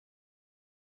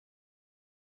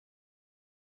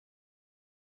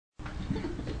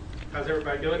How's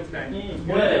everybody doing tonight?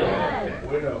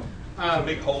 Well, a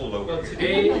big hole over Well, here.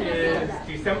 today is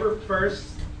December 1st,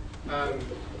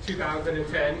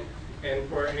 2010, and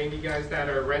for any of you guys that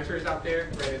are renters out there,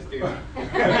 rent is due. If you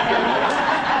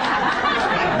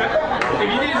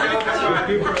didn't know, that's what I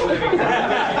do for a living.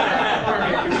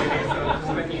 So just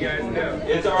letting you guys know.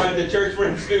 It's all right, the church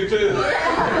rent's due too.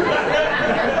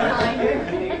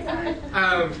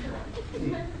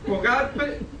 Well, God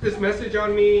put this message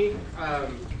on me a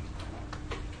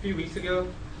few weeks ago,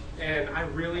 and I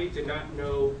really did not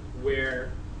know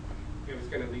where it was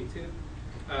going to lead to.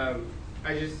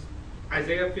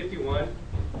 Isaiah 51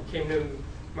 came to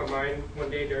my mind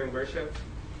one day during worship,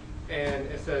 and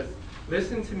it says,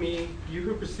 "Listen to me, you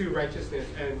who pursue righteousness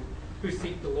and who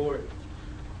seek the Lord.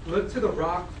 Look to the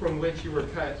rock from which you were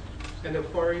cut, and the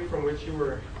quarry from which you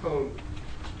were hewn.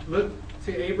 Look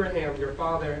to Abraham, your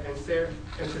father, and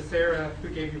to Sarah, who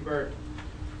gave you birth.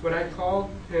 When I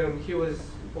called him, he was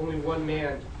only one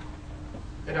man,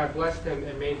 and I blessed him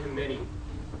and made him many."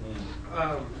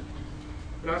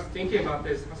 When I was thinking about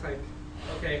this, I was like,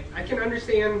 okay, I can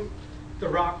understand the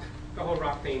whole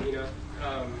rock thing,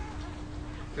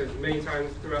 because many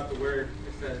times throughout the Word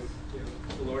it says,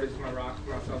 the Lord is my rock,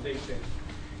 my salvation.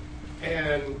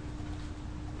 And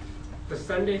the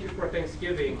Sunday before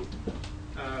Thanksgiving,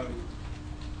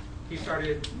 he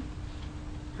started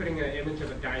putting an image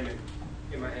of a diamond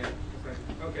in my head. I was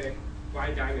like, okay,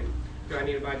 why diamond? Do I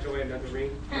need to buy Joy another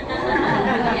ring?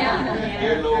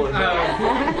 Dear Lord.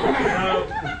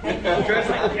 Dressed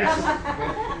like yes.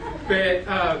 But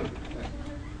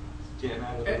Jam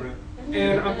out of the room.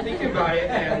 and I'm thinking about it,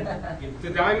 and the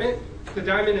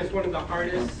diamond is one of the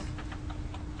hardest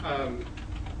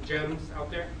gems out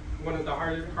there, one of the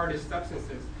hardest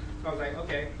substances. So I was like,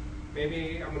 okay,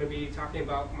 maybe I'm going to be talking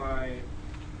about my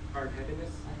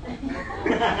hard-headedness.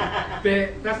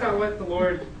 But that's not what the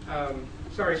Lord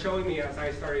started showing me as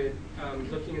I started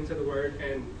looking into the Word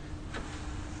and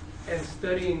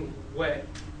studying what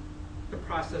the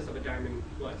process of a diamond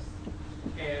was.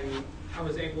 And I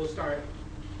was able to start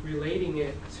relating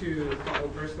it to my own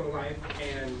personal life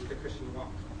and the Christian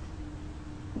walk.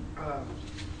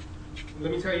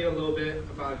 Let me tell you a little bit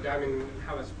about a diamond and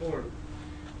how it's formed.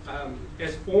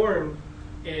 It's formed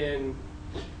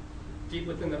deep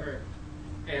within the earth.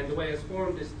 And the way it's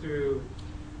formed is through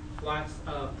lots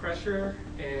of pressure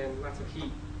and lots of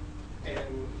heat.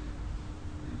 And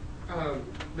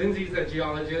Lindsay's a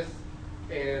geologist,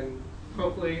 and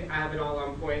hopefully I have it all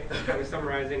on point, kind of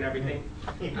summarizing everything.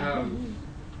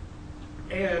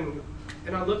 And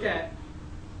I look at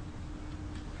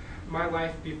my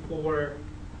life before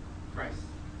Christ,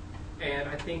 and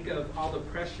I think of all the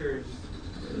pressures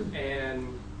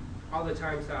and all the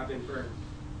times that I've been burned.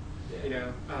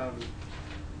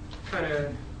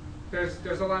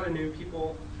 There's a lot of new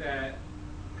people that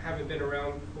haven't been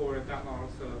around for that long,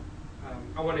 so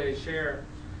I wanted to share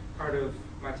part of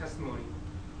my testimony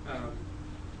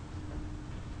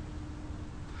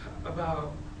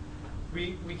about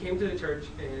we came to the church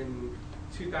in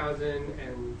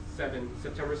 2007,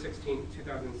 September 16th,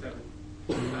 2007.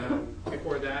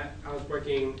 Before that, I was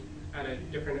working at a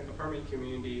different apartment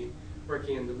community,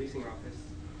 working in the leasing office,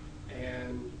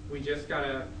 and we just got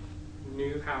a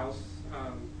new house.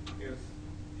 It was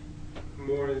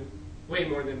way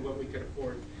more than what we could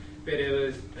afford, but it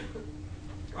was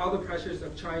all the pressures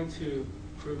of trying to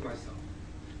prove myself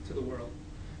to the world,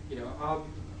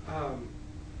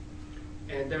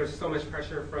 and there was so much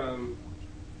pressure from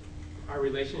our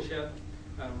relationship.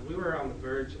 We were on the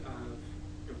verge of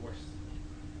divorce,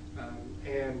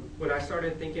 and when I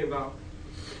started thinking about,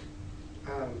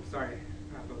 sorry,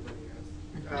 I have no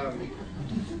video,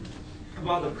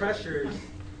 about the pressures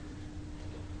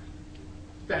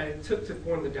that it took to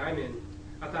form the diamond,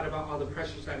 I thought about all the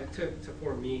pressures that it took to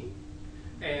form me.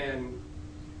 And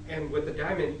with the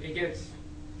diamond, it gets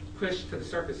pushed to the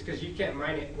surface because you can't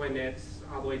mine it when it's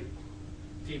all the way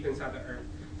deep inside the earth.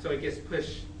 So it gets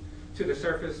pushed to the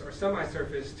surface or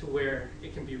semi-surface to where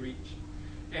it can be reached.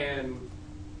 And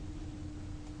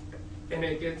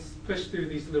it gets pushed through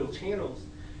these little channels.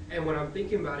 And when I'm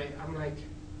thinking about it, I'm like,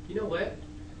 you know what?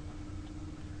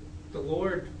 The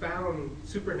Lord found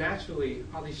supernaturally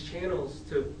all these channels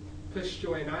to push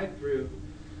Joy and I through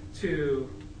to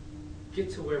get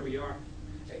to where we are,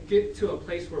 get to a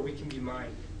place where we can be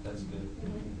mined. That's good.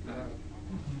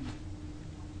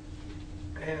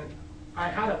 And I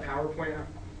had a PowerPoint.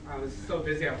 I was so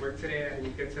busy at work today I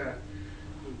didn't get to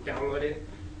download it.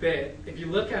 But if you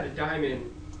look at a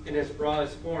diamond in its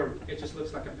rawest form, it just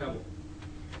looks like a pebble.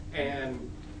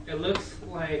 And it looks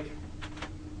like,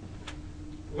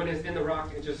 when it's in the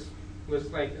rock, it just looks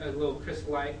like a little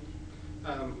crystallite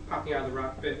popping out of the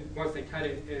rock, but once they cut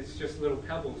it, it's just little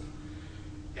pebbles.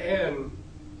 And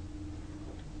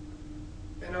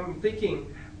I'm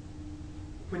thinking,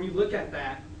 when you look at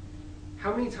that,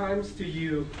 how many times do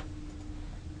you,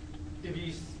 if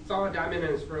you saw a diamond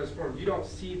in its purest form, you don't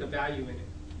see the value in it.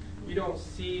 You don't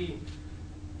see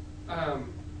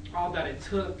all that it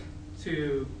took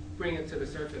to bring it to the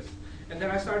surface. And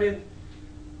then I started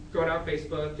going on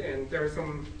Facebook, and there were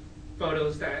some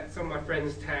photos that some of my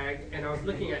friends tagged, and I was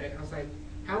looking at it, and I was like,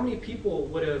 how many people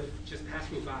would have just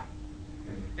passed me by?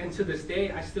 And to this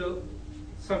day, I still,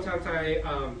 sometimes I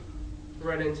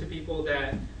run into people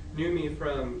that knew me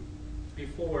from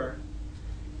before,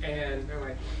 and they're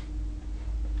like,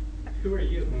 who are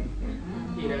you?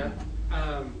 You know?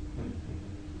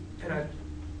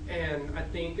 And I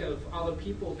think of all the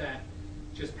people that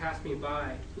just passed me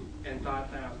by and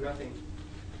thought that I was nothing.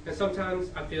 And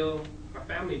sometimes I feel my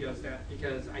family does that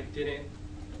because I didn't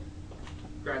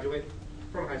graduate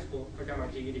from high school. I got my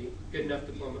GED, good enough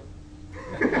diploma.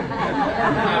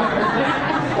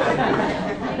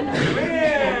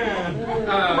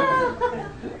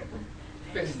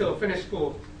 But still, finish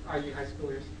school, all you high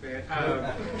schoolers.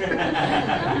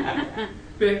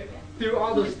 But through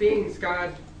all those things,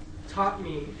 God taught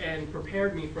me and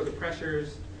prepared me for the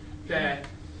pressures that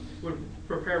would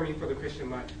prepare me for the Christian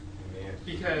life. Amen.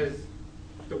 Because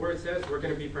the Word says we're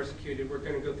going to be persecuted, we're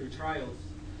going to go through trials.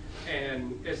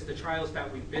 And it's the trials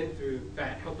that we've been through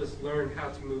that help us learn how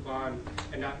to move on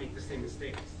and not make the same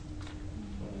mistakes.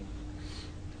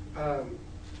 And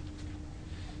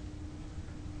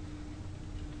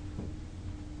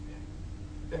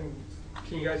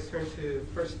can you guys turn to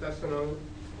 1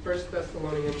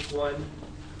 Thessalonians 1,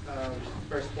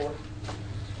 verse 4?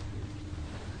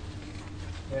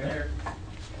 There.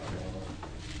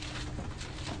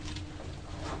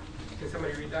 Can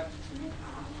somebody read that?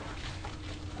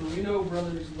 For we know,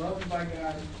 brothers, loved by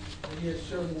God, that He has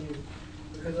chosen you,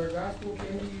 because our gospel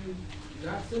came to you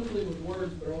not simply with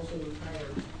words, but also with power,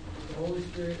 with the Holy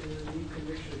Spirit and with deep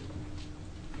conviction.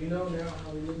 You know now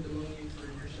how we lived among you for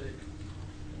your sake.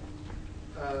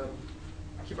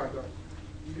 Keep on going.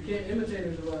 You became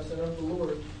imitators of us and of the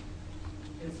Lord.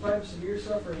 In spite of severe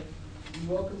suffering, you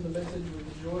welcomed the message with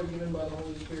the joy given by the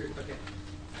Holy Spirit. Okay.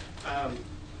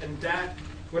 And that,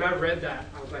 when I read that,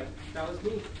 I was like, that was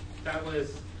me. That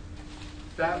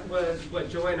was what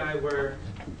Joy and I were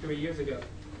 3 years ago.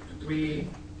 We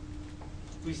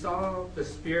saw the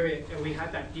Spirit, and we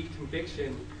had that deep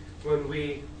conviction when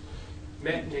we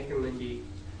met Nick and Lindy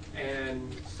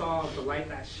and saw the light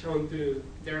that shone through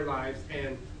their lives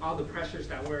and all the pressures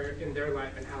that were in their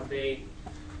life and how they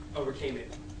overcame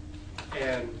it.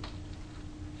 And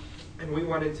we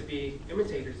wanted to be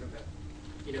imitators of them.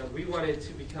 You know, we wanted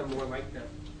to become more like them.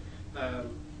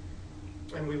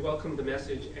 And we welcomed the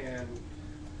message, and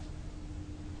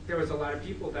there was a lot of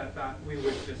people that thought we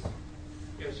would just,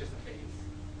 it was just a phase.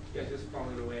 It was just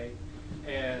falling away.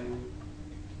 And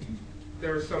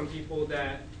there were some people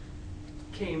that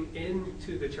came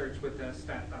into the church with us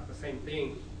that thought the same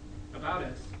thing about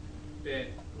us, that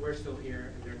we're still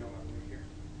here and they're no longer here.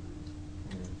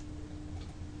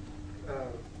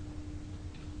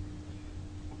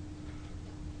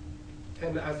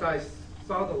 And as I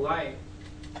saw the light,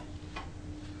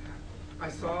 I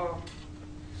saw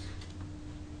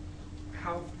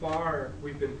how far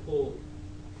we've been pulled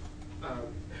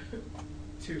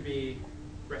to be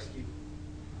rescued.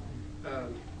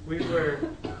 We were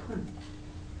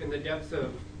in the depths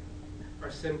of our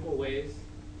sinful ways,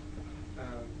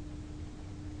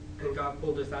 and God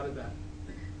pulled us out of that.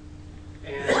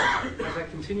 And as I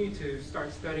continue to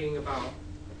start studying about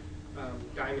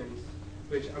diamonds,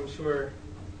 which I'm sure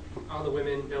all the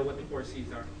women know what the 4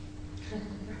 C's are.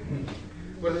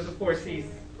 What are the 4 C's?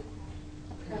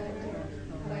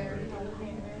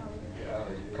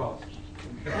 Cost.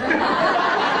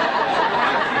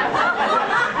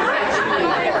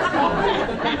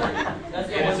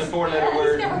 It's a 4-letter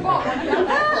word.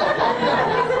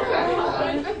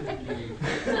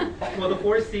 Well, the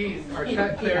 4 C's are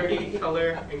cut, clarity,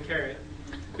 color, and carat.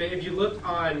 But if you look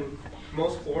on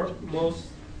most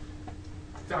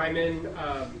diamond,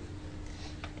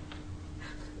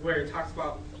 where it talks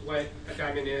about what a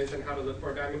diamond is and how to look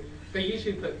for a diamond, they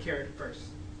usually put carat first.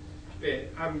 But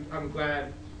I'm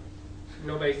glad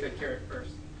nobody said carat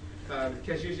first,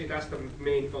 because usually that's the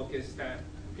main focus that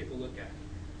people look at.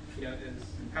 You know, is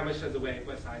how much does it weigh,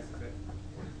 what size is it?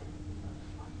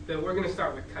 But we're going to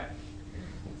start with cut.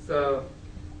 So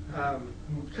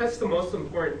cut's the most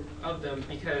important of them,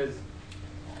 because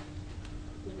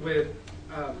with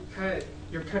cut,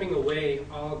 you're cutting away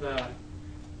all the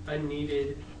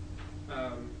unneeded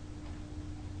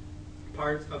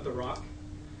parts of the rock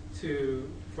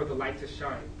for the light to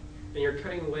shine. And you're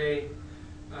cutting away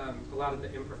a lot of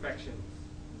the imperfections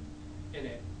in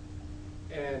it.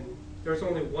 And there's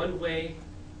only one way,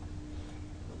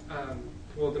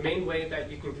 the main way that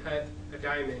you can cut a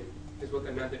diamond is with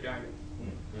another diamond.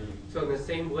 So in the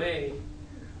same way,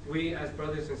 we as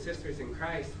brothers and sisters in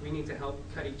Christ, we need to help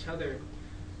cut each other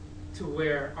to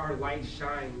where our light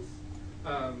shines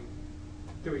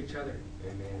through each other.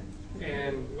 Amen.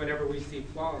 And whenever we see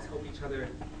flaws, help each other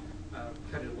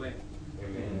cut it away.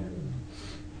 Amen.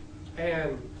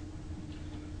 And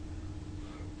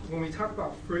when we talk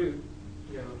about fruit,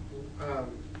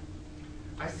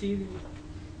 I see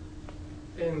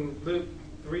in Luke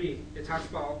 3, it talks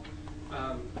about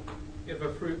if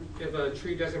a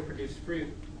tree doesn't produce fruit,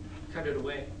 cut it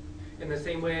away. In the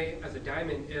same way as a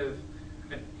diamond,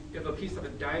 if a piece of a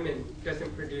diamond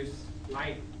doesn't produce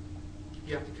light,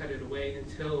 you have to cut it away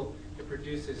until it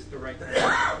produces the right fruit.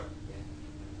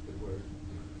 Good word.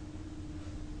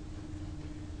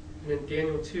 And in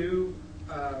Daniel 2,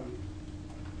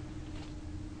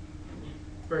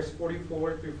 verse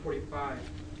 44 through 45,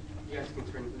 you guys can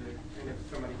turn to it, and if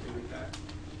somebody can read that.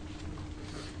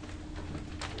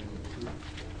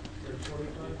 Verse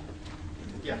 45.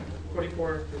 Yeah,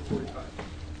 44 through 45.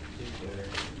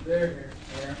 There.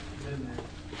 Been there.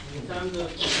 In times of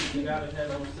peace, the God of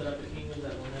heaven will set up a kingdom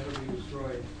that will never be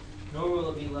destroyed, nor will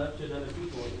it be left to another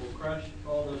people. It will crush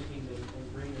all those kingdoms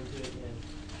and bring them to an end,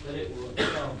 but it will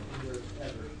itself endure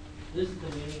forever. This is the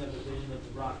meaning of the vision of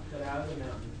the rock cut out of the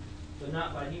mountain, but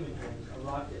not by human hands, a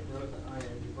rock that broke the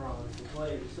iron, the bronze, the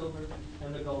clay, the silver,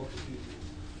 and the gold to pieces.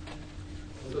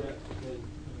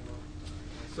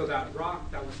 So that rock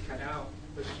that was cut out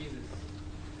was Jesus,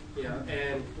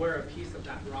 and we're a piece of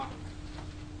that rock.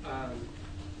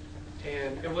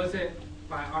 And it wasn't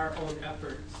by our own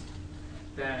efforts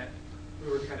that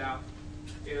we were cut out.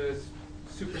 It was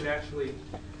supernaturally,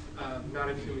 not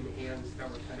of human hands, that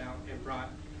were cut out and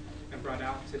brought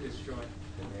out to destroy.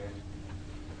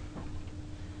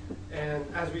 And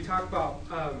as we talk about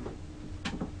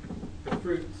the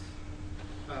fruits,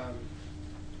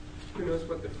 who knows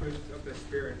what the fruits of the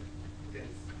Spirit is?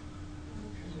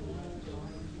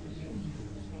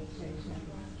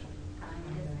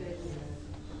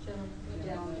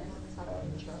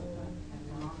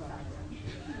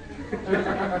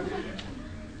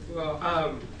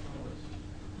 Well,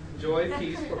 joy,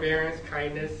 peace, forbearance,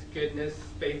 kindness, goodness,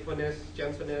 faithfulness,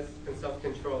 gentleness, and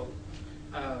self-control.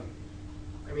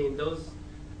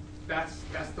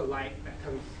 That's the light that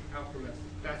comes out from us.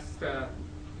 That's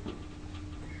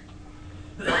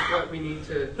what we need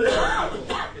to show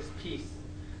people is peace,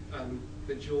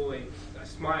 the joy, a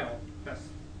smile. That's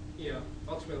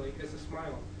ultimately it's a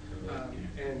smile,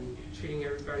 and treating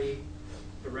everybody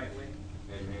the right way.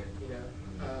 Amen.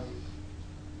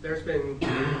 There's been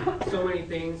so many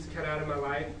things cut out of my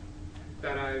life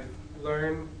that I've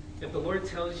learned. If the Lord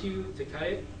tells you to cut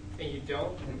it and you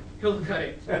don't, He'll cut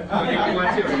it, whether you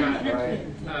want to or not.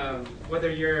 Right. Whether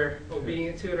you're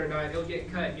obedient to it or not, it'll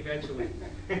get cut eventually.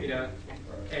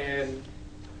 And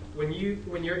when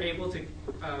you're able to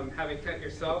have it cut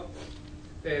yourself,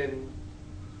 then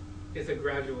it's a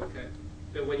gradual cut.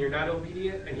 But when you're not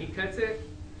obedient and He cuts it,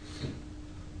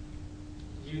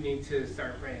 you need to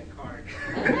start praying hard.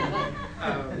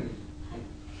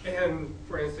 And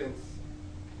for instance,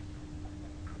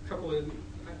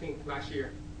 I think last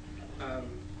year,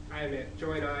 I admit,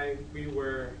 Joy and I, we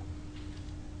were,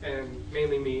 and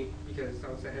mainly me, because I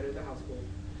was the head of the household,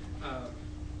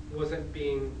 wasn't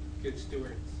being good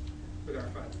stewards with our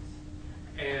funds.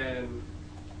 And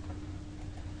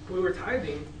we were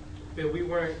tithing, but we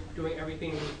weren't doing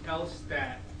everything else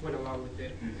that went along with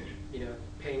it.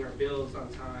 Paying our bills on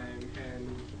time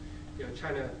and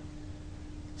trying to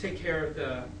take care of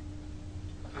the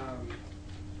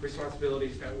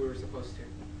responsibilities that we were supposed to.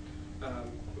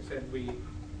 Instead, we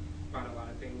bought a lot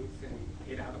of things and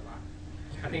ate out a lot.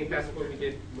 I think that's what we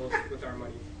did most with our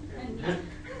money. And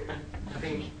I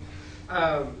think,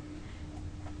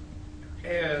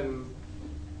 and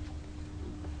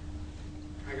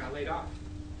I got laid off.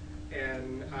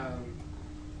 And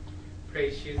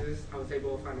praise Jesus, I was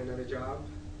able to find another job.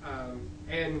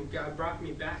 And God brought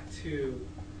me back to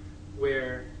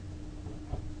where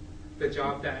the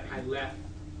job that I left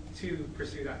to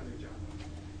pursue that other job.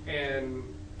 And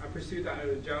I pursued that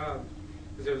other job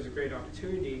because it was a great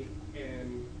opportunity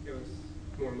and it was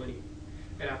more money.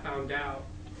 And I found out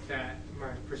that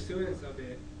my pursuance of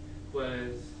it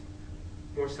was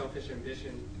more selfish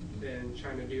ambition than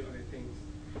trying to do other things.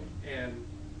 And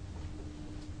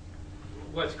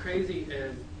what's crazy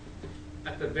is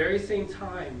at the very same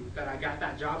time that I got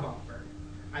that job offer,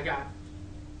 I got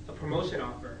a promotion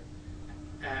offer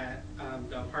at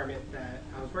the apartment that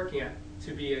I was working at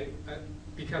to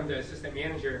become the assistant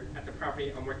manager at the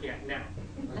property I'm working at now.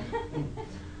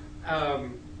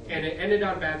 And it ended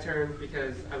on bad terms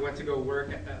because I went to go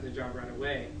work at the other job right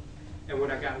away. And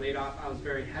when I got laid off, I was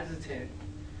very hesitant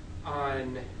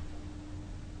on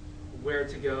where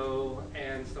to go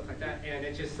and stuff like that. And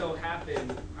it just so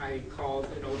happened, I called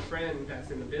an old friend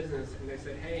that's in the business, and they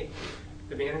said, hey,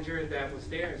 the manager that was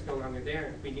there is no longer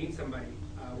there. We need somebody.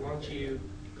 Why don't you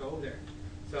go over there?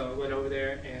 So I went over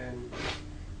there, and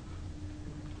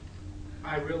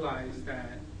I realized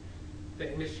that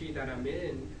the industry that I'm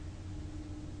in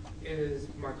is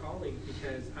my calling,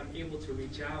 because I'm able to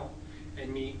reach out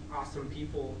and meet awesome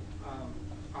people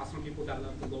that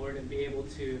love the Lord, and be able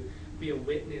to be a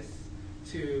witness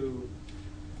to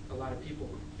a lot of people.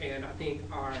 And I think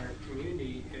our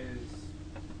community is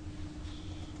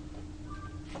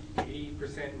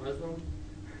 80% Muslim.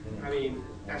 I mean,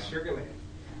 that's Sugar Land,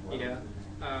 you know.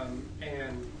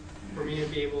 And for me to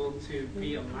be able to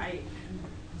be a light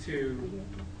to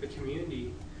the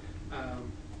community,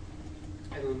 and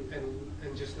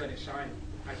just let it shine,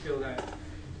 I feel that,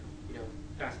 you know,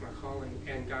 that's my calling,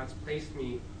 and God's placed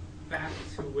me back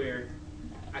to where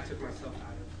I took myself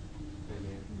out of.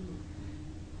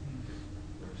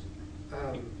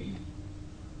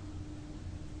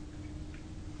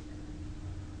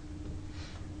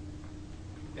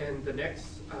 And the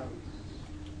next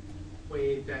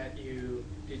way that you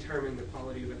determine the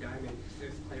quality of a diamond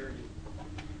is clarity.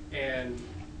 And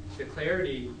the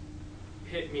clarity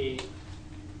hit me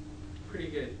pretty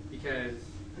good, because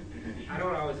I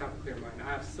don't always have a clear mind.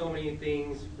 I have so many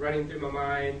things running through my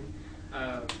mind,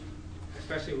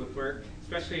 especially with work,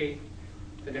 especially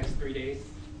the next 3 days.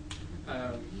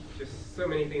 Just so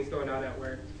many things going on at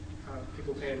work,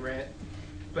 people paying rent.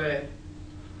 But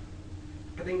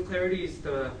I think clarity is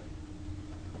the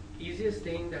easiest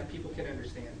thing that people can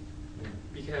understand,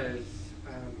 because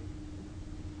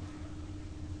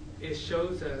it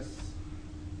shows us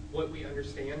what we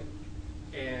understand.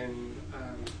 And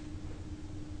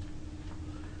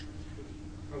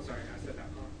I'm sorry, I said that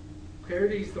wrong.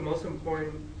 Clarity is the most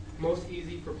important, most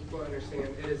easy for people to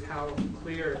understand. It is how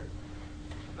clear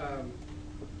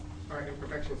our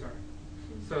imperfections are.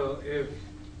 So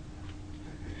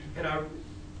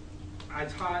I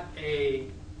taught a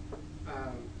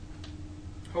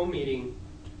home meeting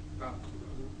about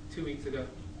 2 weeks ago,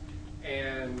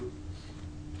 and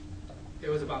it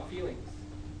was about feelings.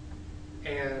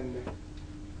 And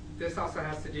this also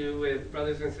has to do with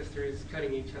brothers and sisters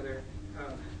cutting each other,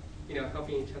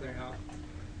 helping each other out.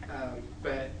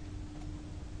 But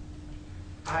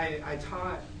I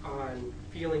taught on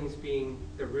feelings being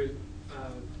the root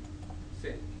of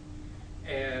sin.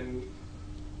 And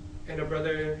a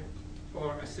brother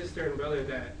or a sister and brother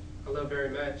that I love very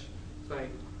much,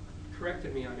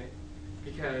 corrected me on it,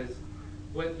 because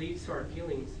what leads to our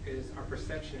feelings is our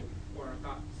perception or our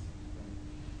thoughts.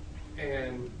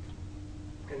 And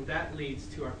that leads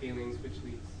to our feelings, which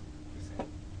leads to sin.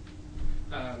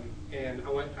 And I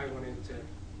wanted to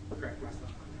correct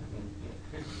myself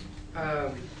on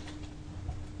that.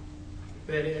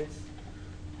 But it's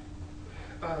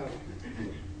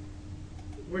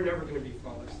we're never going to be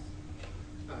flawless.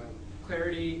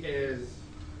 Clarity is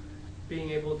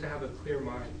being able to have a clear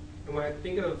mind. And when I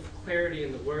think of clarity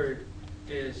in the word,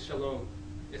 is shalom,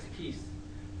 is peace.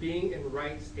 Being in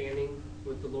right standing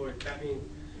with the Lord. That means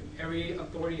every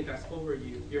authority that's over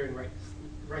you, you're in right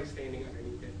standing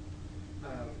underneath it.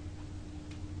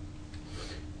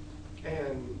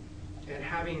 And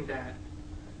having that,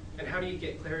 and how do you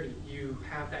get clarity? You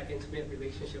have that intimate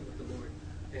relationship with the Lord,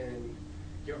 and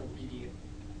you're obedient.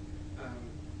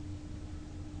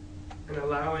 And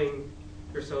allowing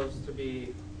yourselves to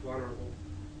be vulnerable.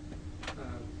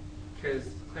 Because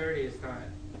clarity is not,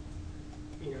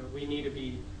 we need to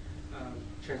be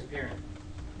transparent,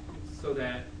 so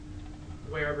that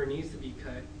wherever needs to be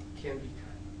cut can be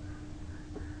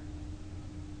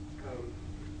cut.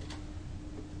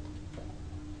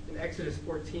 In Exodus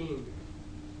 14,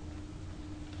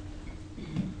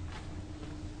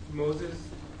 Moses,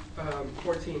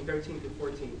 13 through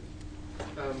 14.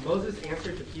 Moses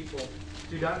answered the people,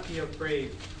 "Do not be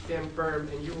afraid, stand firm,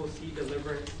 and you will see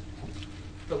deliverance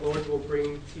the Lord will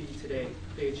bring to you today.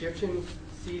 The Egyptians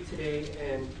see today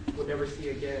and will never see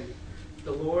again.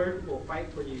 The Lord will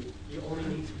fight for you. You only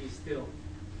need to be still."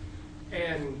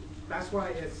 And that's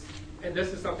why and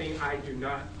this is something I do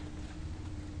not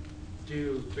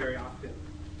do very often,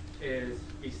 is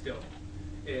be still.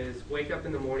 Is wake up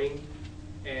in the morning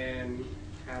and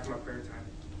have my prayer time.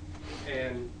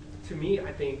 And to me,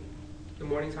 I think the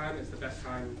morning time is the best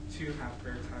time to have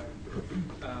prayer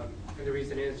time. And the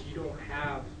reason is you don't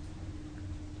have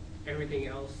everything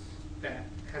else that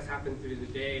has happened through the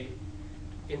day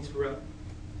interrupt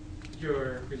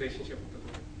your relationship with the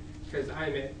Lord. Because I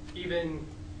admit, even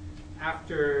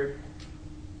after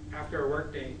a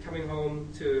work day, coming home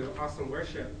to awesome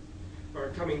worship, or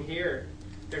coming here,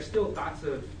 there's still thoughts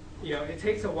of, it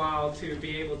takes a while to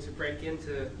be able to break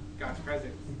into God's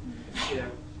presence,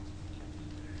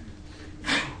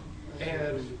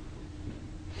 And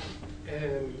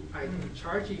I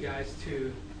charge you guys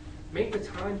to make the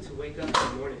time to wake up in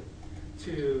the morning,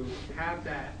 to have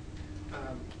that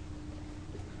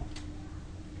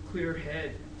clear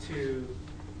head to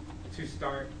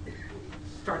start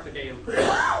the day in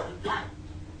prayer.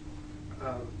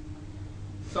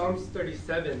 Psalms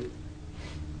 37.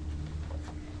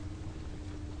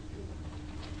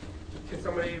 Can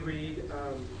somebody read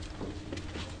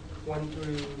 1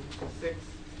 through 6?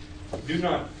 Do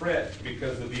not fret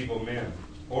because of evil men,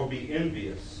 or be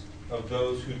envious of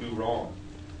those who do wrong.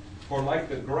 For like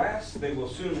the grass they will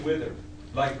soon wither,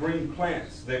 like green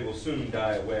plants they will soon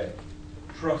die away.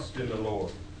 Trust in the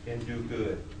Lord and do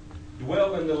good.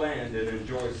 Dwell in the land and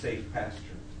enjoy safe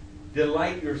pasture.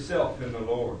 Delight yourself in the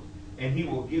Lord, and he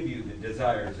will give you the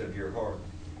desires of your heart.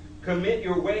 Commit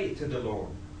your way to the Lord.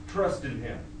 Trust in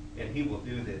him, and he will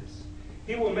do this.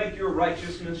 He will make your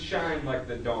righteousness shine like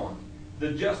the dawn,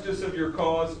 the justice of your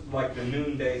cause like the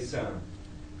noonday sun.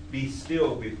 Be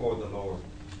still before the Lord.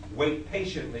 Wait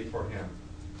patiently for him.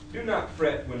 Do not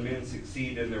fret when men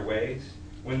succeed in their ways,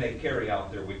 when they carry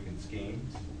out their wicked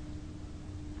schemes.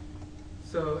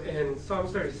 So in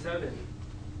Psalms 37,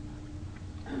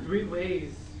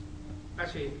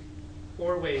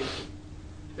 4 ways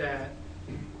that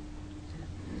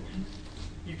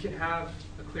you can have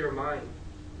a clear mind.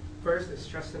 First is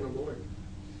trust in the Lord.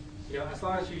 As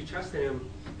long as you trust in him,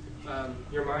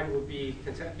 your mind will be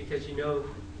content because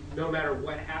no matter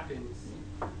what happens,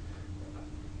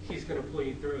 he's going to pull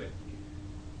you through it.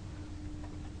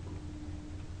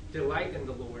 Delight in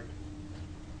the Lord.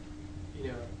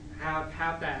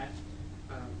 Have that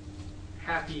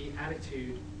happy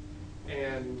attitude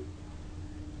and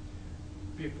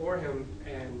before him,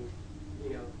 and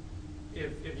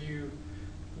if you,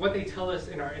 what they tell us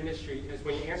in our industry is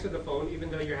when you answer the phone,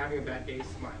 even though you're having a bad day,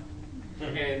 smile.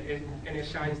 And it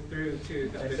shines through to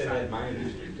the other I said side. that in my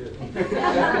industry too.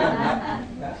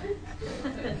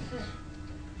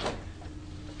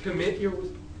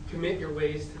 Commit your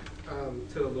ways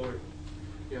to the Lord.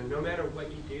 No matter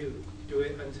what you do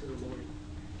it unto the Lord,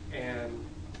 and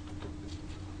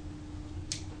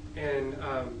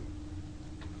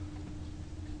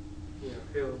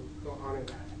he'll honor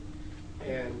that,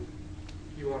 and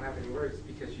you won't have any worries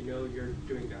because you're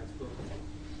doing God's will.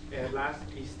 And last,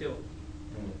 be still.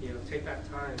 Take that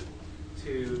time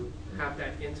to have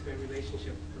that intimate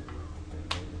relationship with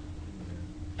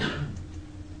the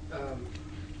Lord.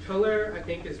 Color, I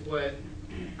think, is what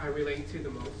I relate to the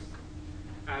most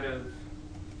out of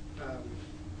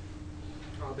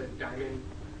all the diamond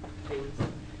things,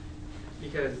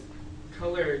 because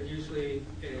color usually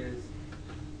is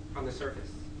on the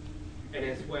surface, and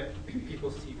it's what people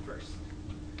see first.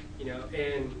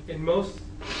 And in most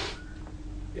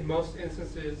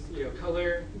instances,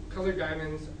 color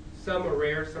diamonds, some are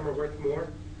rare, some are worth more,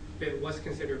 but what's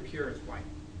considered pure is white.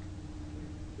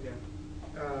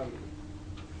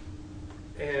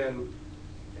 And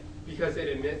because it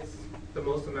emits the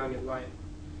most amount of light.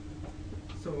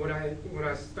 So when I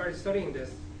started studying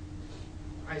this,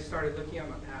 I started looking at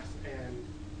my past and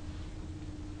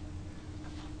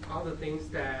all the things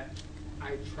that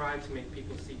I tried to make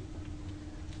people see.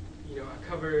 I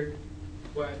covered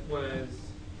what was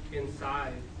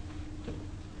inside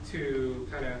to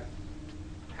kind of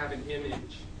have an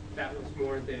image that was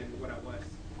more than what I was.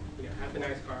 Had the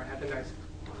nice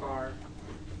car,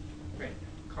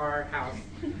 house.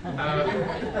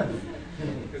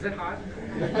 Is it hot?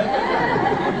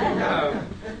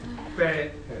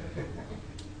 But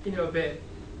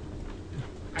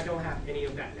I don't have any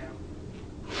of that now.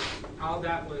 All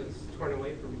that was torn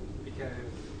away from me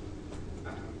because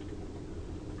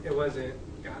it wasn't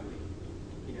godly.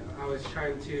 I was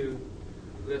trying to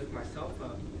lift myself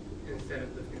up instead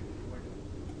of lifting the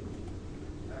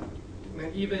Lord.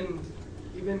 And even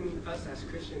us as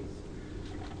Christians,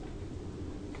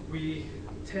 we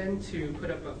tend to put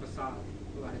up a facade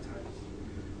a lot of times,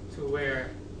 to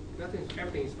where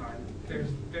everything's fine.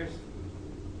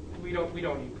 We don't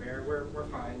need prayer. We're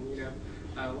fine.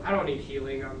 I don't need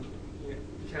healing.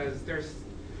 Because there's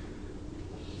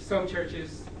some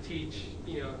churches teach,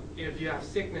 if you have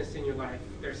sickness in your life,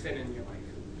 there's sin in your life.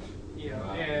 You know,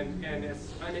 Wow.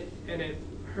 and it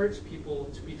hurts people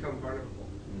to become vulnerable,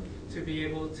 to be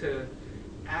able to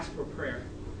ask for prayer.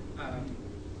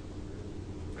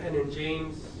 And in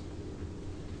James,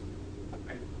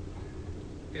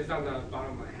 it's on the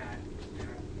bottom of my hat.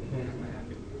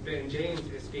 But in James,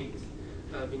 it speaks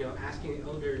of asking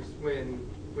elders when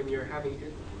you're having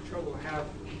trouble,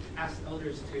 ask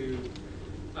elders to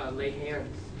lay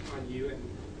hands on you and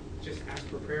just ask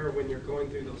for prayer when you're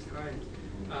going through those times.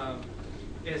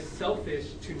 It's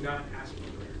selfish to not ask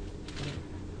for prayer,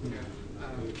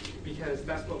 because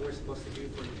that's what we're supposed to do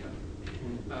for each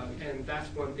other. And that's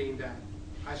one thing that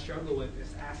I struggle with,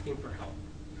 is asking for help.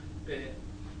 But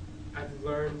I've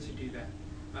learned to do that.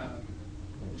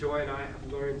 Joy and I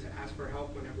have learned to ask for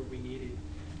help whenever we need it.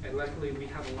 And luckily, we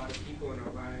have a lot of people in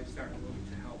our lives that are willing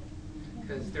to help.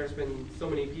 Because there's been so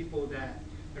many people that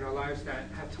in our lives that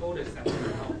have told us that they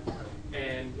can help.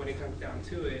 And when it comes down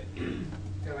to it,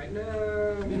 they're like,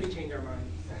 no, maybe change our minds.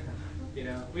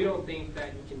 We don't think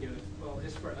that you can do it. Well,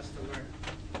 it's for us to learn.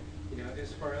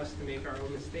 It's for us to make our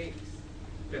own mistakes.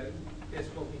 But it's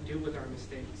what we do with our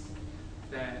mistakes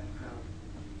that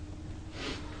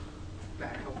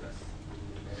help us.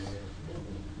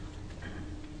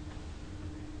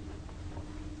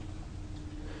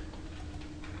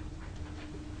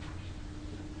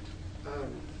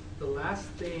 The last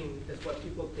thing is what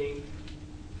people think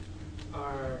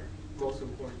are most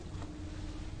important,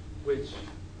 which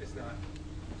is not.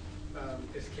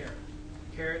 Is carat.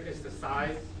 Carat is the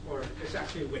size, or it's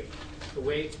actually weight, the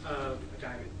weight of a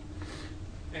diamond.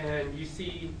 And you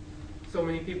see so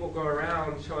many people go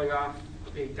around showing off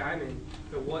a big diamond,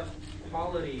 but what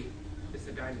quality is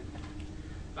the diamond?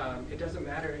 It doesn't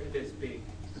matter if it's big.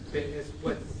 It's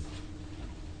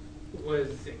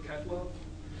was it cut well?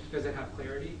 Does it have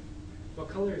clarity? What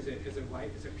color is it? Is it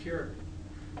white? Is it pure?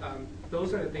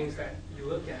 Those are the things that you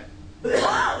look at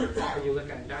when you look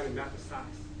at a diamond, not the size.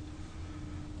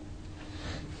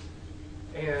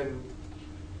 And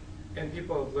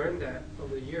people have learned that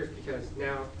over the years, because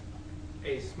now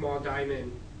a small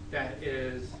diamond that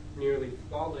is nearly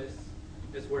flawless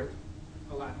is worth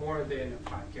a lot more than a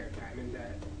 5-carat diamond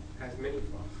that has many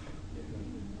flaws.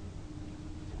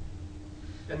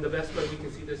 And the best way we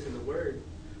can see this in the Word,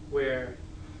 where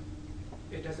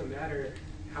it doesn't matter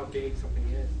how big something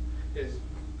is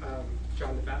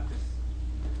John the Baptist.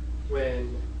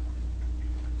 When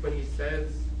he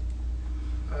says,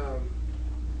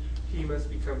 he must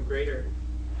become greater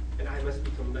and I must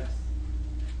become less.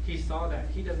 He saw that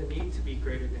he doesn't need to be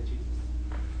greater than Jesus.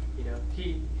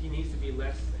 He needs to be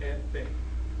less and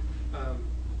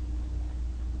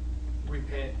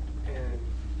repent and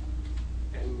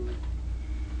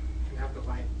have the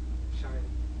light shine.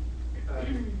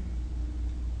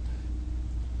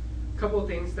 A couple of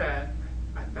things that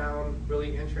I found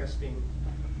really interesting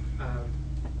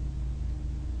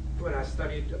when I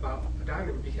studied about a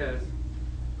diamond, because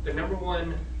the number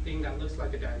one thing that looks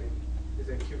like a diamond is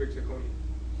a cubic zirconia.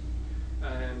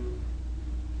 And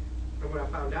what I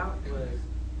found out was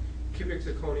cubic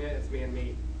zirconia is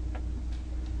man-made.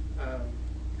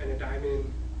 And a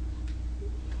diamond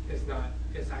is not,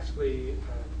 it's actually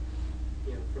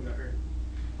from the earth.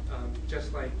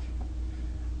 Just like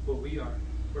what we are.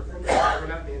 We're from the earth, we're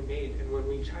not man-made. And when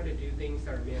we try to do things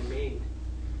that are man-made,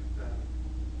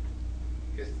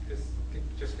 it's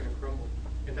just going to crumble.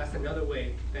 And that's another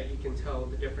way that you can tell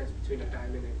the difference between a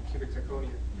diamond and cubic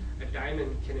zirconia. A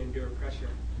diamond can endure pressure.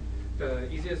 The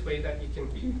easiest way that you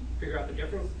can figure out the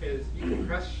difference is you can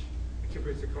crush a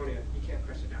cubic zirconia, you can't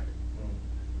crush a diamond.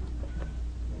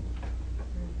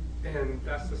 And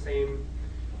that's the same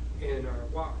in our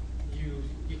walk.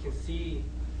 You can see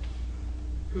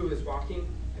who is walking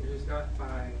and who's not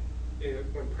by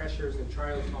when pressures and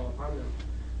trials fall upon them.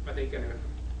 Are they going to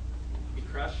be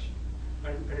crushed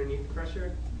underneath the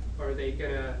pressure, or are they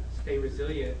going to stay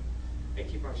resilient and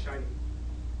keep on shining?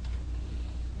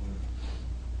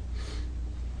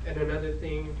 And another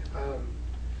thing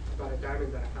about a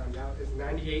diamond that I found out is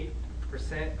 98%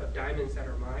 of diamonds that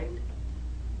are mined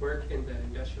work in the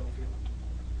industrial field.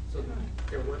 So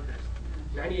they're workers.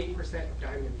 98% of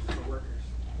diamonds are workers.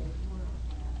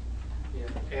 Yeah,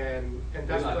 and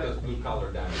that's not what those blue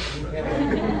collar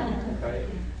diamonds. right?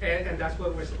 And that's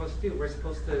what we're supposed to do. We're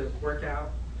supposed to work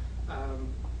out,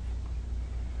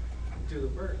 do the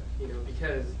work,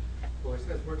 because well, it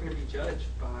says we're going to be judged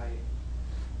by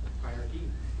our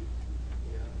deeds.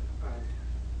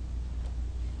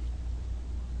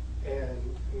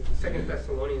 And in 2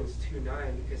 Thessalonians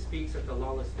 2:9, it speaks of the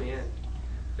lawless man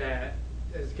that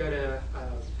is going to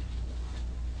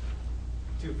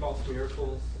do false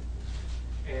miracles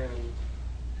and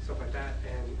stuff like that.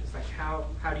 And it's like, how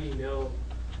how do you know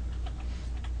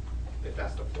if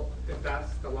that's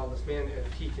the lawless man,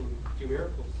 if he can do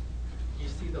miracles? You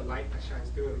see the light that shines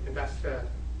through him, and that's the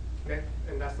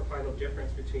final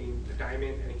difference between a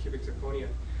diamond and a cubic zirconia.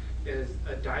 Is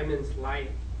a diamond's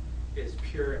light is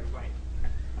pure and white.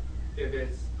 If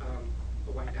it's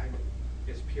a white diamond,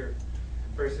 it's pure.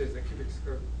 Versus a cubic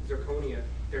zirconia,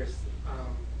 there's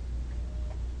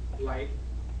light,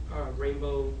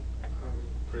 rainbow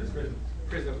prism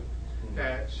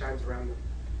that shines around them.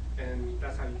 And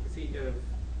that's how you can see if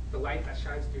the light that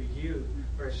shines through you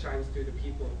or shines through the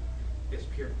people is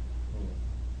pure.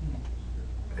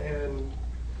 And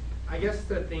I guess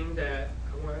the thing that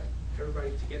I want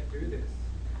everybody to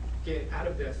get out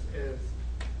of this is,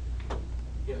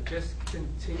 just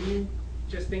continue,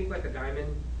 just think like a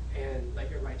diamond and let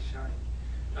your light shine.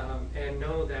 And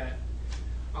know that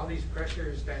all these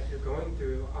pressures that you're going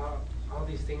through, all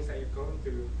these things that you're going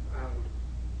through,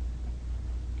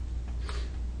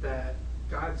 that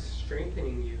God's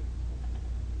strengthening you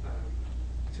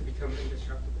to become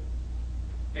indestructible.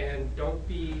 And don't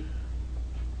be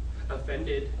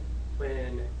offended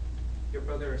when your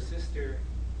brother or sister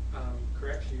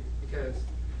corrects you, because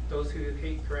those who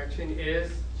hate correction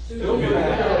is stupid.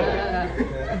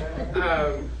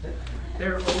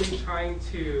 They're only trying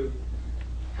to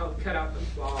help cut out the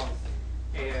flaws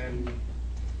and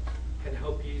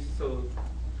help you so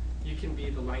you can be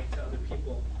the light to other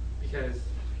people. Because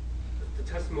the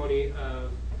testimony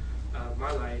of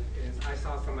my life is I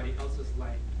saw somebody else's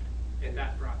light, and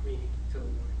that brought me to the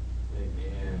Lord.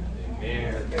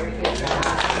 Amen.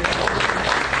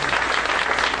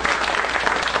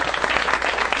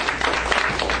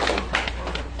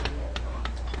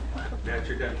 Now that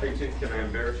you're done preaching, can I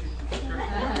embarrass you?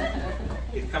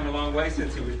 He's come a long way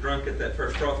since he was drunk at that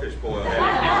first crawfish boil. I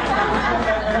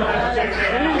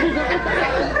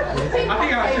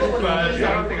think I was just buzzed. I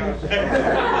don't think I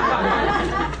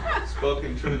was.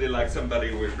 Spoken truly like somebody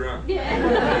who was drunk.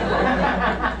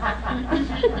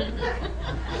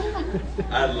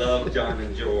 I love John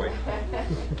and Joy.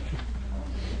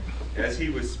 As he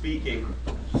was speaking,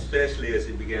 especially as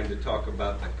he began to talk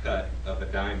about the cut of a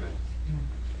diamond,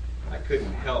 I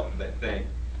couldn't help but think.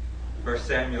 1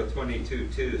 Samuel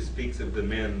 22:2 speaks of the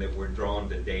men that were drawn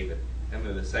to David. And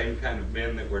they're the same kind of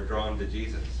men that were drawn to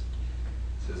Jesus.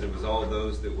 It says it was all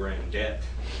those that were in debt,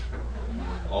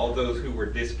 all those who were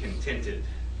discontented,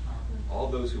 all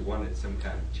those who wanted some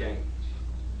kind of change.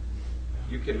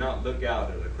 You cannot look out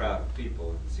at a crowd of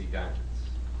people and see diamonds.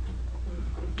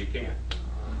 You can't.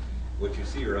 What you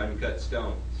see are uncut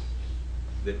stones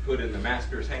that put in the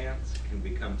master's hands can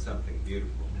become something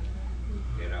beautiful.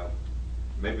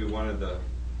 Maybe one of the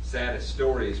saddest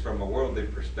stories from a worldly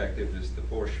perspective is the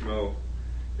poor schmo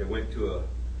that went to a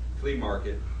flea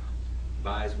market,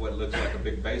 buys what looks like a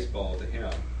big baseball to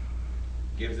him,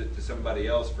 gives it to somebody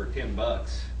else for $10, and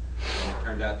it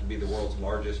turned out to be the world's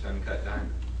largest uncut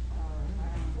diamond.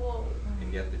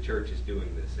 And yet the church is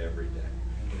doing this every day.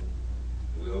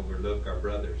 We overlook our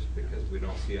brothers because we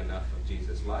don't see enough of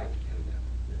Jesus' light in them.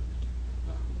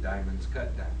 Diamonds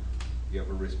cut diamonds. You have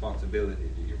a responsibility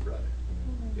to your brother.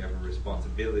 You have a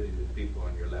responsibility to the people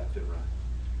on your left and right.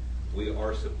 We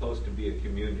are supposed to be a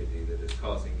community that is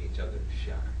causing each other to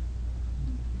shine.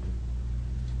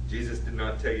 Jesus did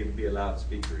not tell you to be a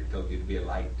loudspeaker. He told you to be a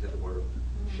light to the world.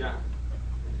 Shine.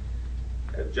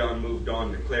 As John moved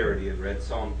on to clarity and read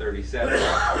Psalm 37,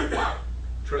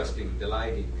 trusting,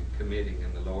 delighting, and committing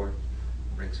in the Lord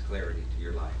brings clarity to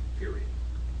your life, period.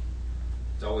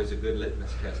 It's always a good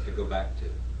litmus test to go back to.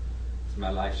 Is my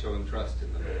life showing trust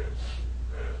in the Lord?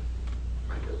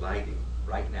 Am I delighting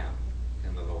right now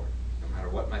in the Lord, no matter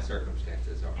what my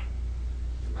circumstances are?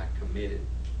 Am I committed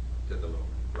to the Lord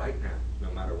right now,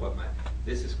 no matter what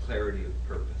this is clarity of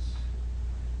purpose.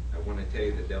 I want to tell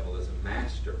you the devil is a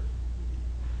master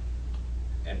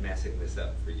at messing this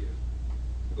up for you.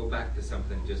 Go back to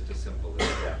something just as simple as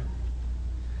that.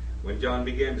 When John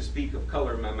began to speak of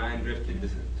color, my mind drifted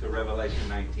to Revelation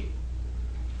 19.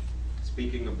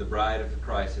 Speaking of the bride of the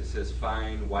Christ, it says,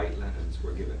 fine white linens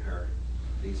were given her.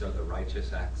 These are the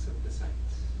righteous acts of the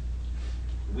saints.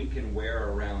 We can wear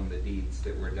around the deeds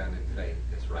that were done in faith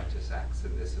as righteous acts,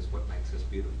 and this is what makes us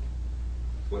beautiful.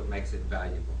 It's what makes it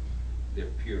valuable.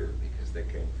 They're pure because they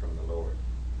came from the Lord.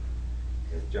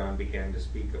 As John began to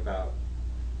speak about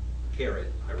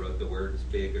carat, I wrote the words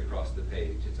big across the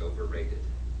page. It's overrated.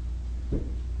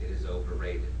 It is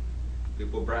overrated.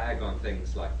 People brag on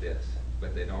things like this,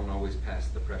 but they don't always pass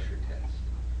the pressure test.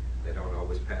 They don't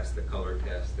always pass the color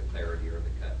test, the clarity, or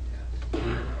the cut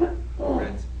test.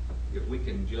 Friends, if we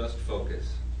can just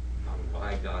focus on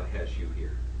why God has you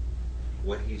here,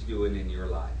 what He's doing in your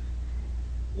life,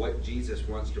 what Jesus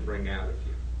wants to bring out of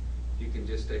you. If you can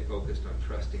just stay focused on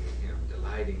trusting in Him,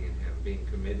 delighting in Him, being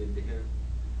committed to Him.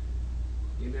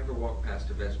 You never walk past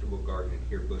a vegetable garden and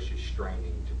hear bushes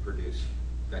straining to produce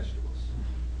vegetables.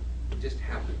 It just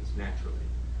happens naturally.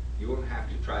 You won't have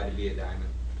to try to be a diamond.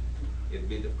 It'll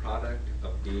be the product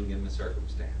of being in the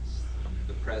circumstance.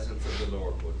 The presence of the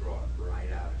Lord will draw it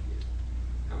right out of you.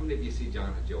 How many of you see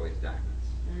John and Joy as diamonds?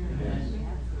 Yes.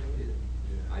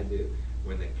 I do.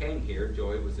 When they came here,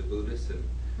 Joy was a Buddhist and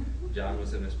John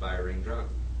was an aspiring drunk.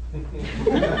 But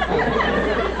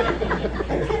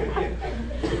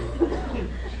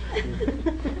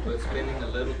spending a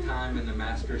little time in the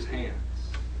Master's hands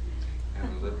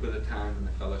and a little bit of time in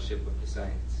the fellowship of the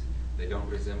saints, they don't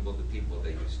resemble the people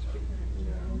they used to be.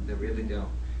 They really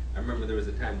don't. I remember there was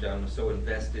a time John was so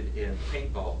invested in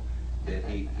paintball that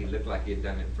he looked like he had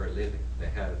done it for a living. They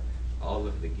had all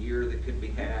of the gear that could be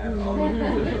had.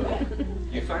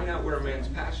 You find out where a man's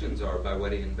passions are by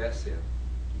what he invests in.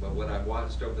 But what I've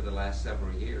watched over the last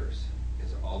several years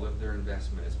is all of their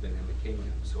investment has been in the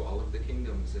kingdom. So all of the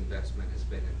kingdom's investment has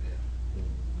been in them.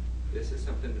 This is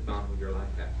something to model your life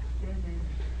after.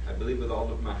 I believe with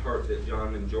all of my heart that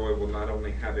John and Joy will not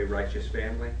only have a righteous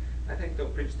family, I think they'll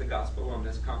preach the gospel on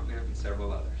this continent and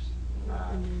several others.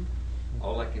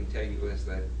 All I can tell you is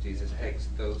that Jesus takes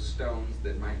those stones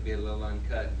that might be a little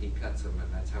uncut and He cuts them,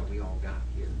 and that's how we all got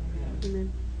here.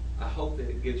 Amen. I hope that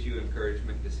it gives you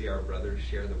encouragement to see our brothers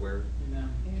share the word,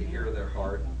 to hear their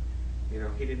heart. You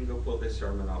know, he didn't go pull this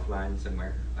sermon offline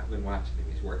somewhere. I've been watching him.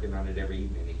 He's working on it every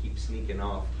evening. He keeps sneaking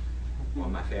off while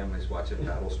my family's watching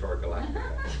Battlestar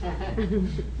Galactica.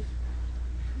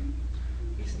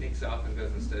 He sneaks off and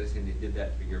goes and studies, and he did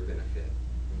that for your benefit.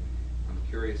 I'm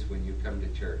curious, when you come to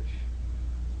church,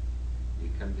 do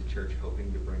you come to church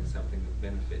hoping to bring something of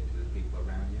benefit to the people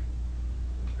around you?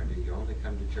 Or do you only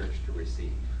come to church to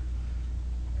receive?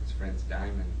 Because friends,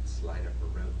 diamonds light up a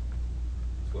room.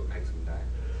 That's what makes them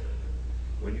diamonds.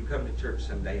 When you come to church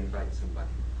Sunday, invite somebody.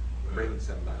 Bring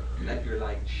somebody. Let your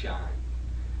light shine.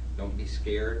 Don't be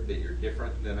scared that you're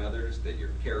different than others, that your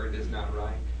carat is not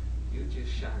right. You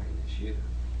just shine as you.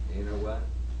 And you know what?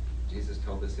 Jesus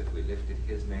told us if we lifted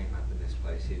His name up in this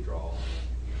place, He'd draw all men.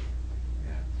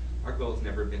 Yeah. Our goal has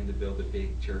never been to build a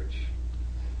big church.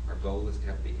 Our goal is to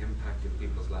have the impact in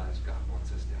people's lives God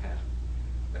wants us to have.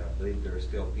 But I believe there are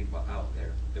still people out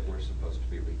there that we're supposed to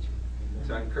be reaching.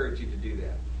 So I encourage you to do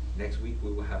that. Next week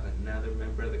we will have another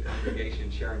member of the congregation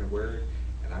sharing a word,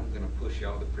 and I'm going to push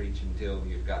y'all to preach until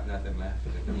you've got nothing left,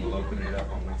 and then we'll open it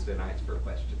up on Wednesday nights for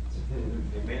questions.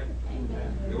 Amen?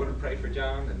 We want to pray for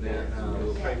John, and then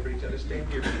we'll pray for each other.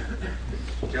 Stand here.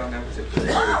 John, that was a good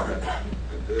word. A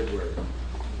good word.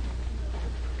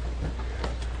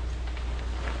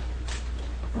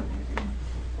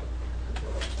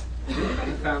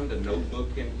 I found a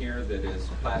notebook in here that is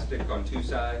plastic on two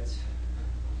sides.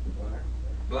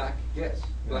 Black, yes,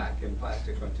 black and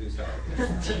plastic on two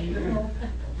sides.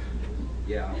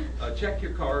 Yeah. Check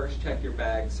your cars, check your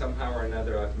bags. Somehow or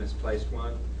another I've misplaced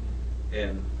one.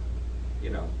 And, you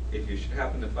know, if you should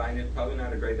happen to find it, probably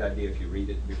not a great idea if you read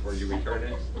it before you return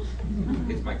it.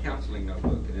 It's my counseling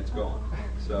notebook and it's gone.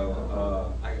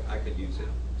 So I could use it.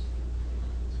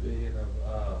 Speaking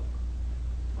of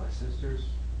my sister's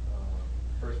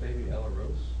first baby, Ella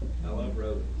Rose,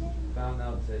 found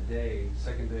out today,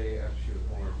 second day after she was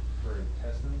born, her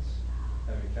intestines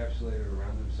have encapsulated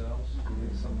around themselves.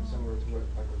 Something similar to what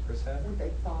Chris had. They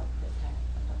thought Chris had.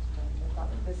 They thought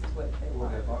this is what they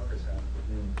What they thought Chris had.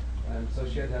 And so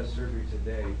she had to have surgery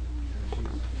today. And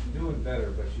she's doing better,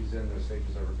 but she's in those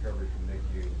stages of recovery from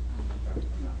NICU.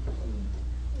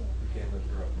 We can't lift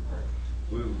her up in prayer.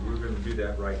 We're going to do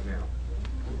that right now.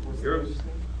 Here's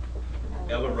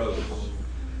Ella Rose.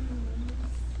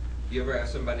 You ever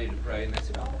ask somebody to pray and they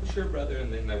said, "Oh, sure, brother,"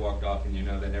 and then they walked off and you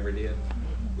know they never did?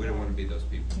 We don't want to be those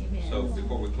people. So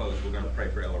before we close, we're going to pray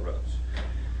for Ella Rose.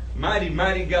 Mighty,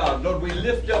 mighty God, Lord, we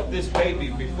lift up this baby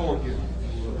before you.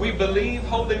 We believe,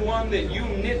 Holy One, that you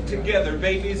knit together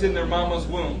babies in their mama's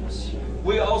wombs.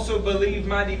 We also believe,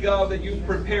 mighty God, that you've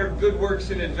prepared good works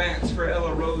in advance for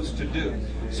Ella Rose to do.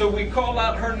 So we call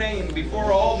out her name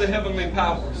before all the heavenly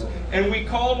powers. And we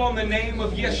call on the name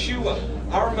of Yeshua,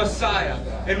 our Messiah.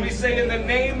 And we say, in the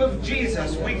name of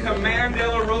Jesus, we command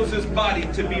Ella Rose's body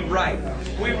to be right.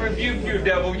 We rebuke you,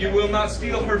 devil. You will not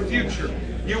steal her future.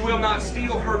 You will not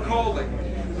steal her calling.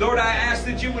 Lord, I ask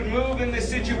that you would move in this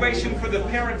situation for the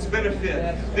parents'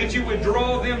 benefit, that you would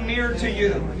draw them near to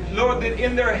you. Lord, that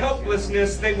in their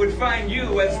helplessness they would find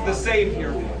you as the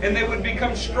Savior, and they would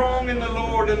become strong in the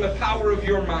Lord and the power of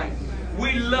your might.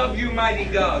 We love you, mighty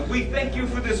God. We thank you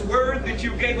for this word that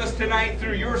you gave us tonight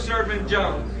through your servant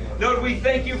John. Lord, we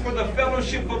thank you for the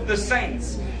fellowship of the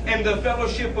saints and the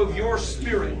fellowship of your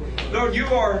Spirit. Lord, you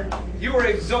are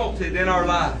exalted in our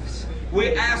lives.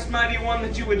 We ask, Mighty One,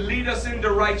 that you would lead us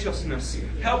into righteousness.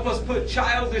 Help us put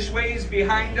childish ways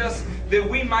behind us that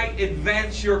we might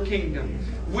advance your kingdom.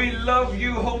 We love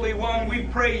you, Holy One. We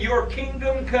pray your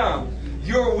kingdom come.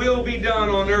 Your will be done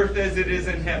on earth as it is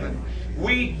in heaven.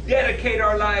 We dedicate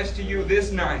our lives to you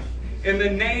this night. In the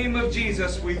name of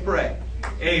Jesus we pray.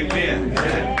 Amen.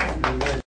 Amen.